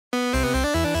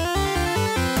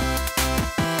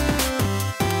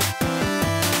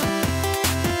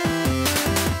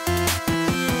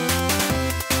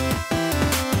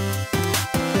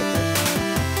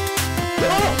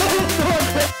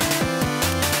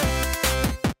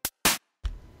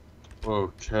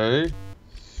Okay.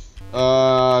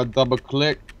 Double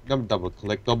click. Not double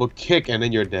click. Double kick, and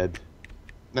then you're dead.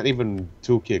 Not even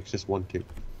 2 kicks, just 1 kick.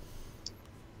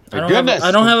 My goodness!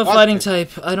 I don't have a fighting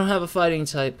type. I don't have a fighting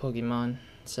type Pokemon.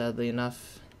 Sadly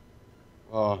enough.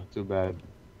 Oh, too bad.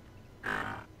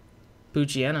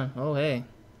 Poochyena. Oh hey.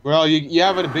 Well, you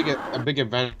have a big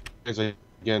advantage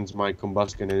against my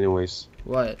combustion, anyways.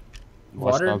 What?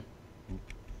 Water?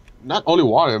 Not only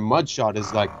water. Mudshot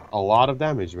is like a lot of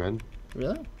damage, man.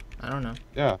 Really? I don't know.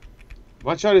 Yeah.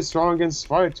 Mudshot is strong against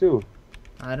fire too.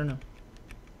 I don't know.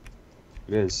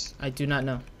 It is. I do not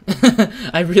know.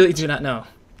 I really do not know.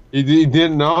 You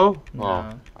didn't know? No.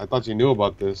 Oh, I thought you knew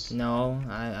about this. No,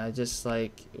 I just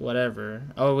like whatever.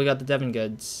 Oh, we got the Devon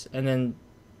goods and then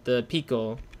the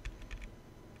Pico.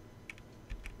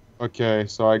 Okay,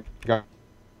 so I got.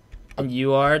 And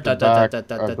you are you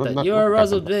are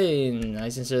RozaldVaneGAME. I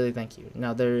sincerely thank you.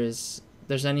 Now there's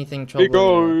anything trouble.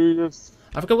 Pico,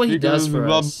 I forgot what he does for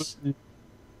us.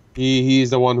 He's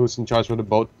the one who's in charge of the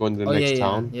boat going to the next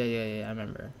town. Yeah, I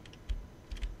remember.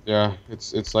 Yeah,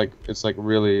 it's like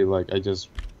really like I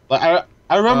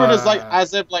remember this like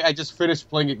as if like I just finished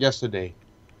playing it yesterday.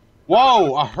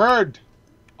 Whoa, a horde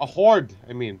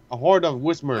of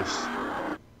Whismers.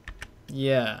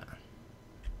 Yeah.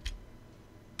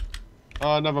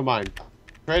 Oh, never mind.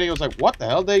 Trading was like, what the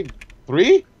hell? There's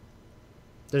three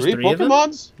Pokemons?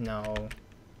 Pokemons? No.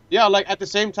 Yeah, like at the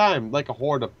same time, like a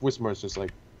horde of Whismers just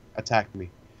like attacked me.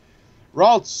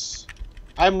 Ralts,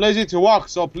 I'm lazy to walk,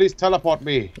 so please teleport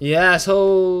me. Yeah,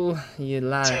 so you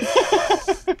lie.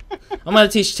 I'm gonna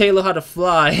teach Taylor how to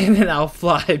fly, and then I'll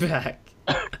fly back.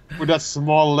 With that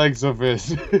small legs of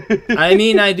his. I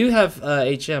mean, I do have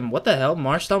HM. What the hell?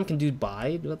 Marshtomp can do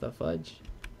bide? What the fudge?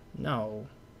 No.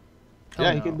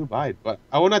 Yeah, he can do bite, but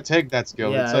I want to take that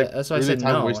skill. Yeah, it's like that's why really I said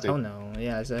no. wasting. Hell no.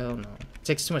 Yeah, I said hell no. It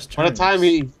takes too much turns. By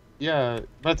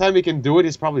the time he can do it,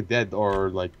 he's probably dead or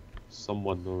like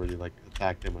someone already like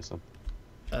attacked him or something.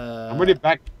 I'm already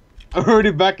back. I'm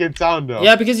already back in town though.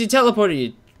 Yeah, because you teleported,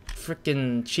 you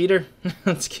freaking cheater.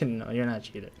 Let's kidding. No, you're not a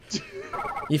cheater.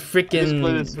 You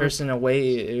freaking person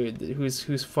away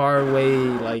who's far away,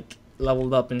 like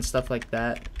leveled up and stuff like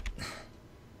that.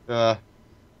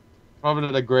 Probably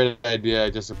not a great idea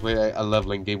just to play a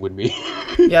leveling game with me.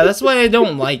 Yeah, that's why I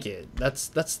don't like it. That's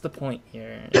the point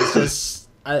here. It's just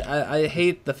I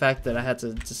hate the fact that I had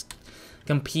to just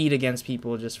compete against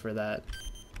people just for that.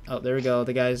 Oh, there we go.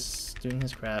 The guy's doing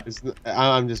his crap.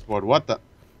 I'm just bored. What the?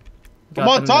 Come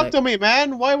on, talk to me,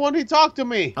 man. Why won't he talk to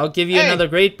me? I'll give you another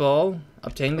Great Ball.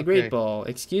 Obtain the Great Ball.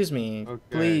 Excuse me. Okay.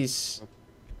 Please.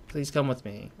 Please come with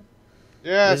me.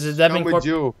 Yes, this is come with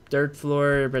you. 3rd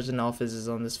floor. President office is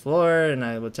on this floor, and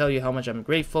I will tell you how much I'm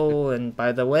grateful. And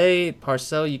by the way,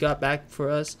 parcel you got back for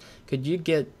us, can you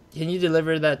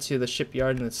deliver that to the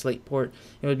shipyard in the Slate port?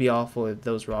 It would be awful if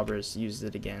those robbers used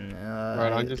it again.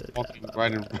 Right, I'm just walking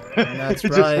right in. That's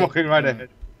right. Just walking right ahead.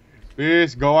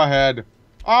 Please go ahead.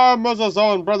 I'm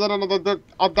Zone, president of the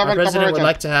Our president would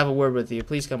like to have a word with you.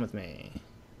 Please come with me.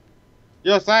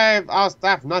 You saved our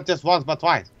staff not just once but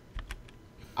twice.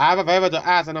 I have a favor to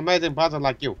ask an amazing person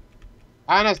like you.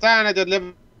 I understand that you're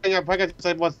living in your package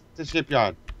was the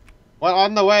shipyard. Well,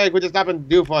 on the way, could you stop in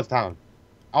Dewford's town?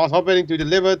 I was hoping to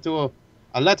deliver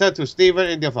a letter to Stephen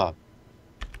in Dewford.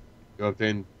 You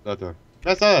obtained letter.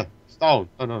 Mr. Stone.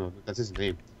 Oh, no, that's his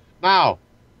name. Now,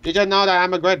 did you know that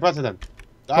I'm a great president?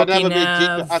 I'll never be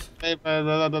cheated to ask favor,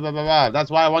 blah, blah, blah, blah.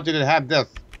 That's why I want you to have this.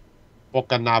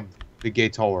 PokeMMO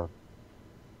Brigade Tower.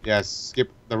 Yes,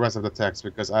 skip the rest of the text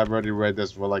because I've already read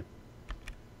this for like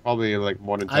probably like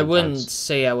more than 10 I wouldn't times.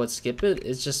 say I would skip it.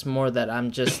 It's just more that I'm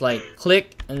just like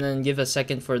click and then give a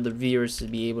second for the viewers to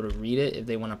be able to read it if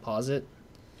they want to pause it.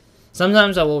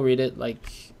 Sometimes I will read it like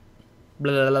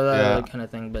blah blah blah, blah kind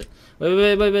of thing. But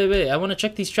wait! I want to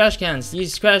check these trash cans.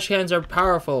 These trash cans are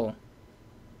powerful.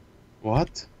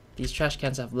 What? These trash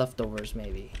cans have leftovers,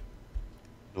 maybe.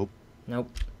 Nope,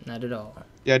 not at all.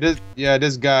 Yeah,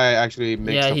 this guy actually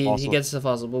makes a fossil. He gets the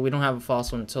fossil, but we don't have a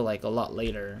fossil until like a lot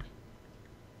later.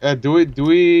 Do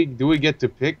we get to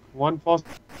pick one fossil?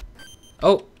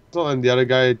 Oh. And the other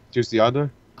guy choose the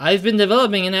other? I've been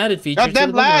developing an added feature to the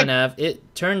PokeNav.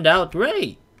 It turned out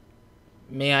great.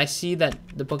 May I see the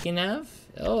PokeNav?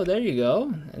 Oh, there you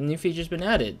go. A new feature's been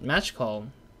added. Match call.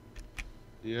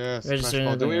 Yes. Register match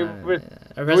call. Do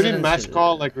we need match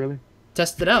call? Like really?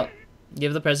 Test it out.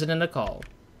 Give the president a call.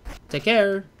 Take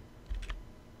care.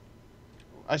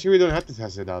 Actually, we don't have to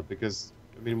test it out because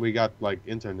I mean we got like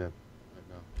internet right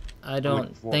now. I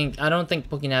don't think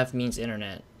PokeNav means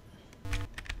internet.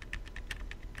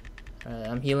 Alright,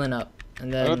 I'm healing up,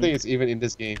 and then I don't think it's even in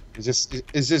this game.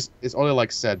 It's only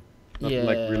like said. Nothing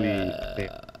like really.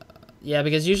 Yeah,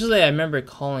 because usually I remember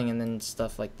calling and then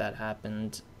stuff like that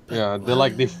happened. But Yeah,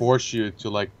 they force you to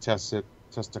like test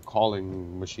the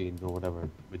calling machine or whatever,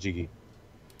 Majiggy.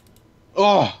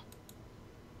 Oh,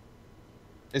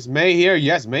 is May here?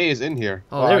 Yes, May is in here.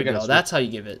 Oh, there we go. That's how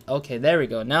you give it. Okay, there we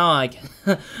go. Now I can.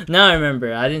 Now I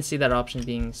remember. I didn't see that option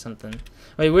being something.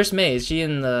 Wait, where's May? Is she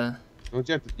in the? Don't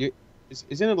you have to?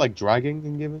 Isn't it like dragging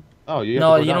and giving? Oh, you have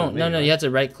No, to go you down don't. May, No, no, right? you have to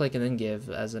right click and then give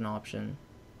as an option.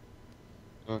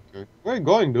 Okay, where are you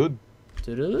going, dude?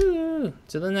 To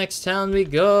the next town we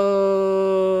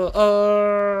go.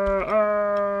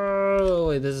 Oh,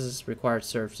 wait, this is required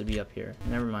surf to be up here.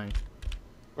 Never mind.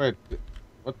 Wait,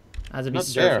 what? I have to be Not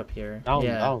surf there. up here. Down,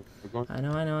 yeah. down. We're going. I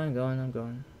know. I'm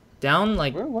going. Down,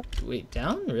 like. Where? What? Wait,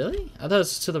 down? Really? I thought it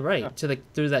was to the right, Yeah.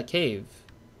 through that cave.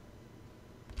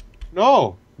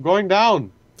 No, going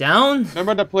down. Down?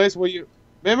 Remember the place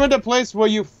where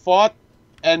you fought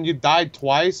and you died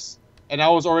twice, and I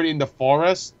was already in the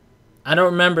forest? I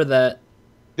don't remember that.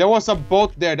 There was a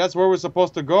boat there. That's where we're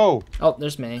supposed to go. Oh,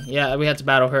 there's May. Yeah, we had to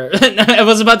battle her. I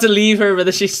was about to leave her,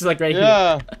 but she's like right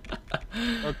Yeah.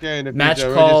 Okay. In the Match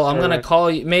future, call. I'm register, gonna right? call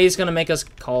you. May's gonna make us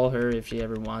call her if she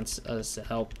ever wants us to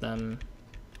help them.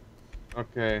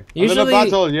 Okay. Usually- Another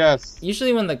battle, yes.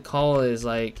 Usually when the call is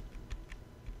like...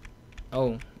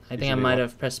 Oh, I think I Usually might what?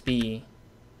 have pressed B.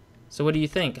 So what do you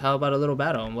think? How about a little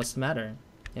battle? What's the matter?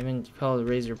 You haven't called to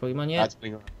raise your Pokemon yet? That's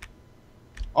being.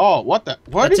 Oh, what the?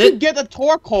 Where That's did you it? get a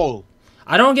torque hole?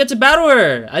 I don't get to battle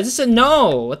her! I just said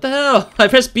no! What the hell? I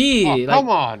pressed B! Oh, like... come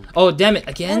on. Oh, damn it.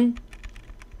 Again?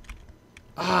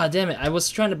 Ah, damn it. I was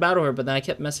trying to battle her, but then I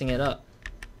kept messing it up.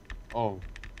 Oh.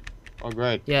 Oh,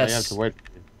 great. Yes. I have to wait.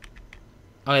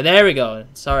 Okay, there we go.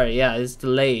 Sorry, yeah, it's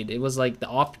delayed. It was like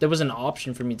there was an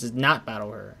option for me to not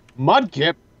battle her.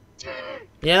 Mudkip.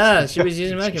 Yeah, she was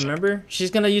using Mudkip, remember? She's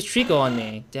gonna use Trico on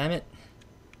me. Damn it.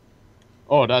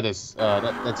 Oh, that is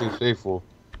that seems faithful.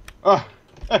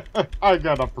 I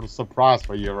got a surprise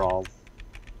for you all.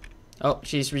 Oh,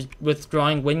 she's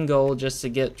withdrawing Wingull just to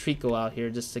get Trico out here,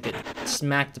 just to get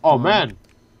smacked Oh upon. man,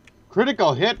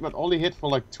 critical hit, but only hit for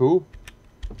like 2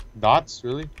 dots.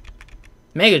 Really?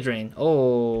 Mega Drain.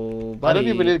 Oh, buddy. I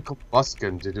don't even need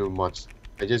Combustion to do much.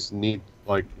 I just need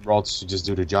like Rods to just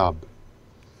do the job,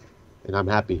 and I'm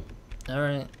happy.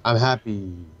 Alright. I'm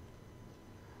happy.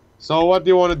 So what do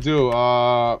you want to do?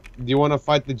 Do you want to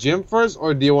fight the gym first,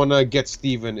 or do you want to get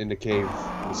Steven in the cave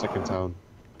in the second town?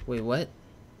 Wait, what?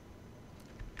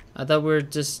 I thought we were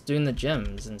just doing the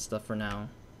gems and stuff for now.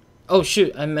 Oh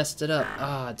shoot, I messed it up.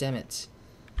 Ah, damn it.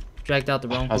 Dragged out the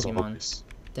wrong As Pokemon. always.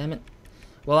 Damn it.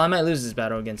 Well, I might lose this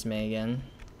battle against May again.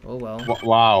 Oh well.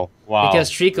 Wow. Because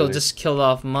Trico Really? just killed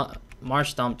off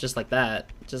Marshtomp just like that.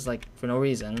 Just like for no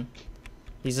reason.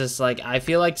 He's just like, I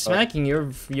feel like smacking your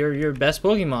best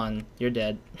Pokemon. You're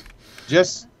dead.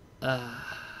 Just Uh,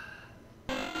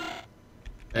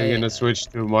 I'm gonna switch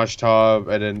to Marshtomp,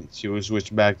 and then she will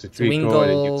switch back to it's Trico. And then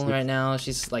Wingull switch- right now.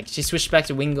 She switched back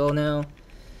to Wingull now.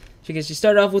 Because she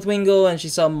started off with Wingull and she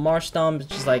saw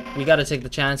Marshtomp. She's like, we gotta take the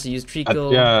chance to use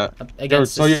Trico. yeah.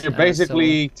 Against So this, you're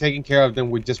basically taking care of them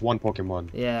with just one Pokemon.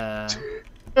 yeah.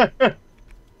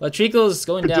 But Trico's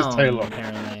going Just down, Taylor.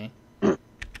 apparently.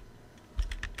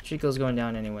 Trico's going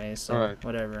down anyway, so Alright.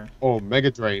 whatever. Oh,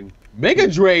 Mega Drain. Mega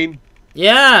Drain.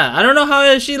 Yeah, I don't know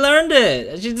how she learned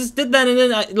it. She just did that and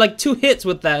then like 2 hits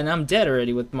with that and I'm dead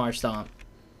already with Marshtomp.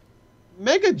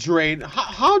 Mega Drain.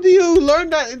 How do you learn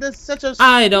that in such a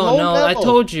I don't low know. I level?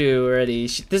 told you already.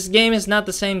 This game is not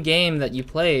the same game that you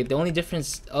played. The only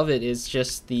difference of it is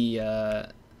just the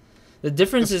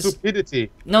difference The is stupidity.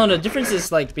 no, the difference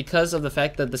is like because of the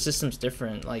fact that the system's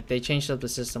different. Like they changed up the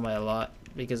system by a lot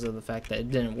because of the fact that it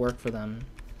didn't work for them.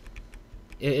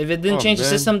 If it didn't Oh, change the man.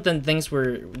 system, then things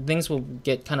will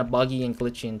get kind of buggy and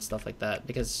glitchy and stuff like that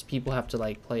because people have to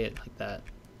like play it like that.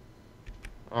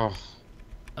 Oh.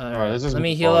 Alright, this is let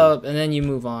me heal fun. up and then you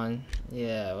move on.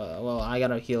 Yeah, well, I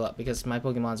gotta heal up because my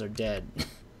Pokemons are dead.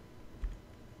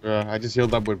 Yeah, I just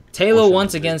healed up with. Taylor potion.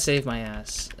 once again saved my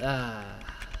ass. Ah.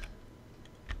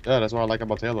 Yeah, that's what I like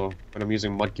about Taylor when I'm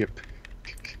using Mudkip.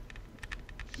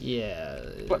 Yeah.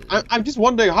 But I'm just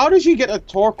wondering, how did she get a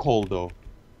Torkoal though?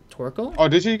 Torkoal? Oh,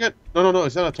 did she get? No,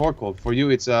 it's not a Torkoal. For you,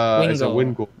 it's a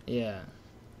Wingull. Yeah.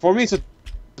 For me, it's a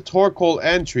Torkoal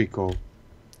and Trico.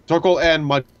 Torkoal and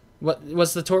Mud. What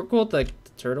was the Torkoal the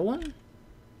turtle one?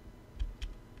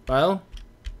 Well,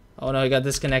 oh no, he got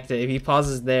disconnected. If he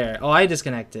pauses there, oh, I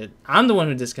disconnected. I'm the one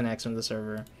who disconnects from the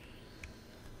server.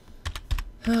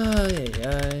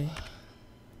 Ay.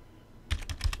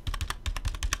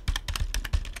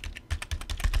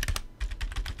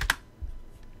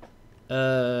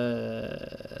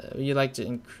 would you like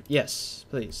to yes,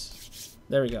 please.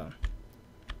 There we go.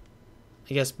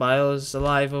 I guess Bio's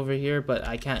alive over here, but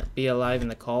I can't be alive in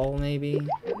the call, maybe?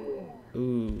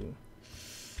 Ooh.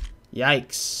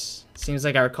 Yikes. Seems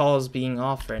like our call is being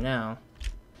off right now.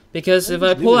 Because if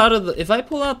I pull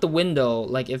out the window,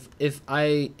 like if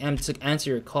I am to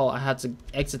answer your call, I have to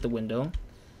exit the window.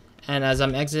 And as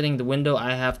I'm exiting the window,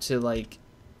 I have to like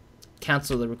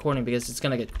cancel the recording because it's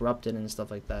gonna get corrupted and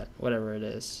stuff like that. Whatever it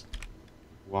is.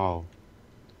 Wow.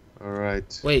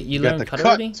 Alright. Wait, you learned cut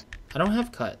already? I don't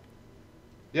have cut.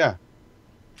 Yeah.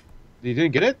 You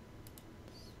didn't get it?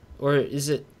 Or is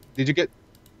it... Did you get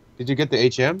the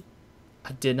HM?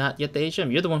 I did not get the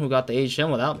HM. You're the one who got the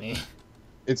HM without me.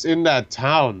 It's in that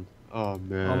town. Oh,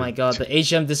 man. Oh, my God. The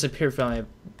HM disappeared from my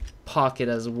pocket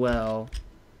as well.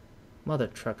 Mother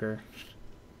trucker.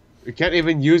 You can't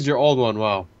even use your old one.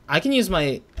 Wow. I can use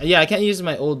my... Yeah, I can't use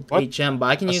my old HM, but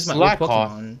I can use my old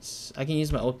Pokemons. I can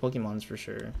use my old Pokemons for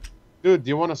sure. Dude, do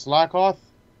you want a Slackoth?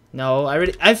 No,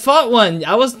 I fought one.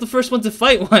 I was the first one to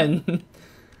fight one.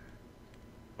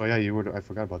 Oh yeah, you were. I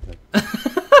forgot about that.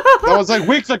 That was like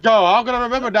weeks ago. How can I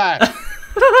remember that?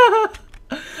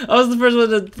 I was the first one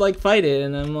to like fight it,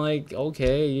 and I'm like,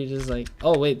 okay, you're just like,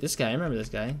 oh wait, this guy. I remember this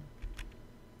guy.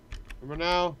 Remember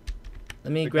now?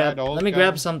 Let me grab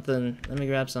something. Let me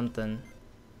grab something.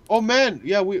 Oh man,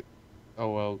 yeah we. Oh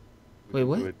well. Wait,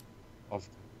 what?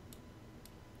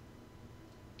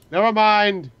 Never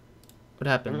mind. What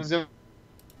happened? I'm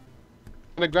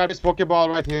gonna grab this Pokeball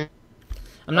right here.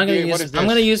 I'm not gonna use. I'm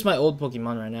gonna use my old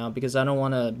Pokemon right now because I don't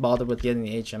want to bother with getting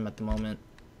the HM at the moment.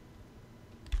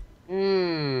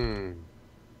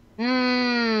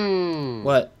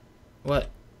 What? What?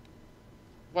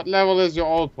 What level is your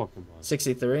old Pokemon?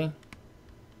 63.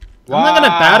 Wow.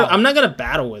 I'm not gonna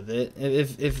battle with it.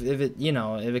 If it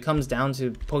if it comes down to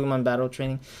Pokemon battle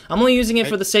training, I'm only using it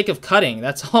for the sake of cutting.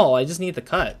 That's all. I just need the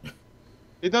cut.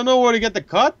 You don't know where to get the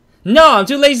cut? No, I'm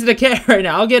too lazy to care right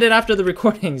now. I'll get it after the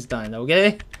recording's done,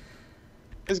 okay?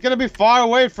 It's gonna be far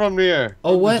away from here.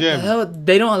 Oh, what the hell?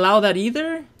 They don't allow that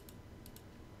either?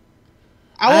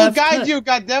 I will guide you,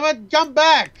 goddammit! Jump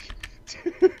back!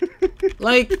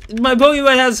 Like, my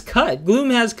Pokemon has cut. Gloom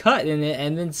has cut in it,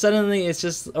 and then suddenly it's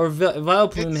just... Or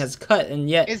Vileplume has cut, and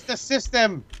yet... It's the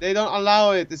system. They don't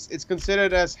allow it. It's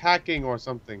considered as hacking or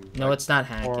something. No, like, it's not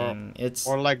hacking.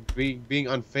 Or like being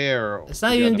unfair. It's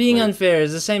not even being unfair.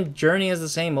 It's the same journey as the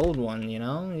same old one, you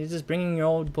know? You're just bringing your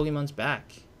old Pokemons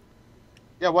back.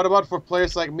 Yeah, what about for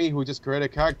players like me who just create a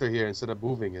character here instead of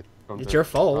moving it? It's your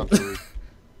fault.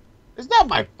 It's not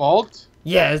my fault.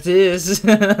 Yeah, it is.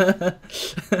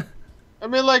 I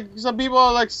mean, like, some people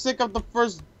are, like, sick of the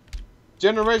first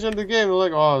generation of the game. They're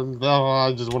like, oh,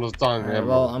 I just want to start. Right,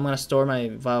 well, I'm going to store my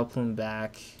Vileplume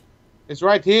back. It's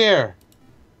right here.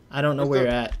 I don't know where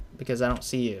you're at because I don't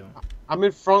see you. I'm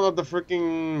in front of the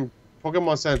freaking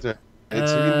Pokemon Center.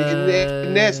 It's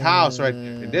in this house, right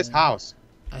here. In this house.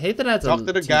 I hate that I have to talk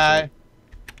to the guy.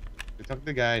 You talk to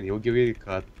the guy, and he'll give you a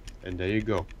cut. And there you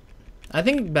go. I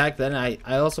think back then I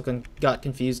also got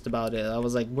confused about it. I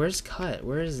was like, where's cut?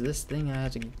 Where is this thing I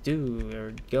have to do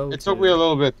or go It took me a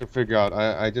little bit to figure out.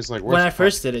 I just like... When I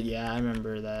first did it, yeah, I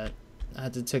remember that. I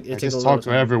had to take it. Just talk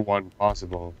to everyone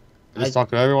possible. Just talk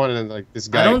to everyone and then like this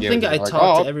guy... I don't think I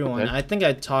talked to everyone. Okay. I think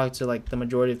I talked to like the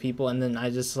majority of people and then I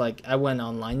just like... I went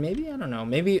online maybe? I don't know.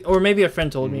 Maybe a friend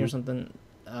told me or something.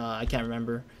 I can't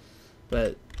remember.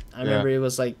 But... I remember it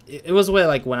was like it was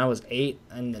like when I was 8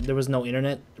 and there was no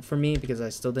internet for me because I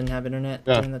still didn't have internet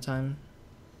during the time.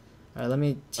 All right, let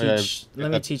me teach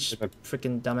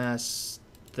freaking dumbass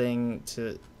thing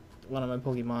to one of my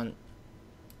Pokemon.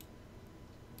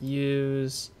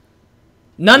 Use.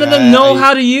 None of them know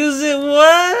how to use it.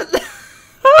 What?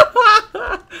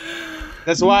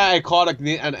 That's why I called a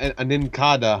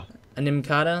Nincada. A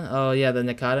Nincada? Oh yeah, the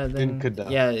Nincada thing.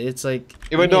 Yeah, it's like.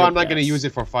 Even though I'm not gonna use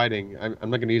it for fighting, I'm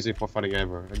not gonna use it for fighting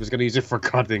ever. I'm just gonna use it for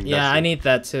cutting. Yeah, I need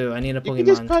that too. I need a Pokemon. You can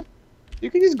just cut.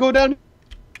 You can just go down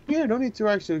here. Don't need to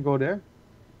actually go there.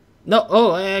 No.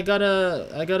 Oh, I got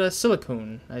a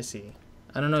Silicone. I see.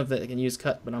 I don't know if they can use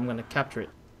cut, but I'm gonna capture it.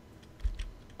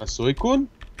 A Suicune?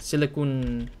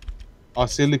 Silicone. Oh,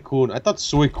 Silicone. I thought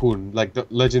Suicune, like the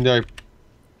legendary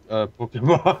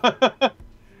Pokemon. I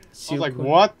was like,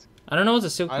 what? I don't know what's a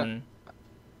Silicone.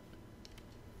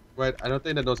 Wait, I don't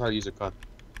think that knows how to use a cut.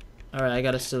 Alright, I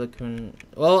got a Silicone.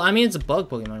 Well, I mean, it's a bug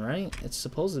Pokemon, right? It's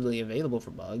supposedly available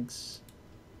for bugs.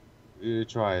 You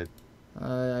try it.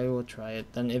 I will try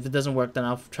it. Then if it doesn't work, then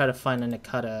I'll try to find a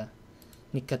Nikata.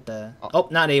 Oh,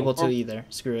 not able to either.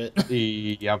 Screw it.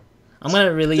 Yep. I'm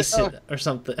gonna release it or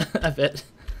something. I bet.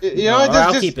 You No, know,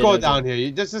 I'll just keep it, go okay. down here.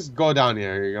 You just go down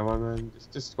here. Come on, man.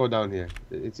 Just go down here.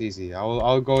 It's easy.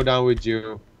 I'll go down with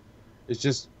you. There's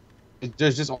just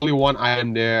only one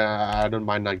item there. I don't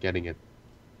mind not getting it.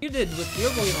 You did with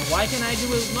your Pokemon. Why can't I do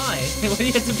it with mine? Why do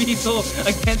you have to be so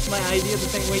against my idea the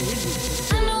same way you do?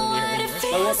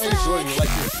 But what are you doing? Like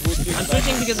you're switching. I'm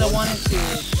switching because I wanted to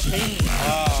change.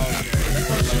 Oh, okay. That's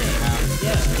what I'm doing.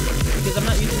 Yeah, because I'm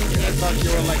not using anything. I thought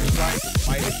you were like trying to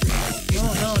fight it.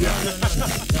 No.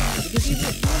 Because you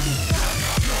did.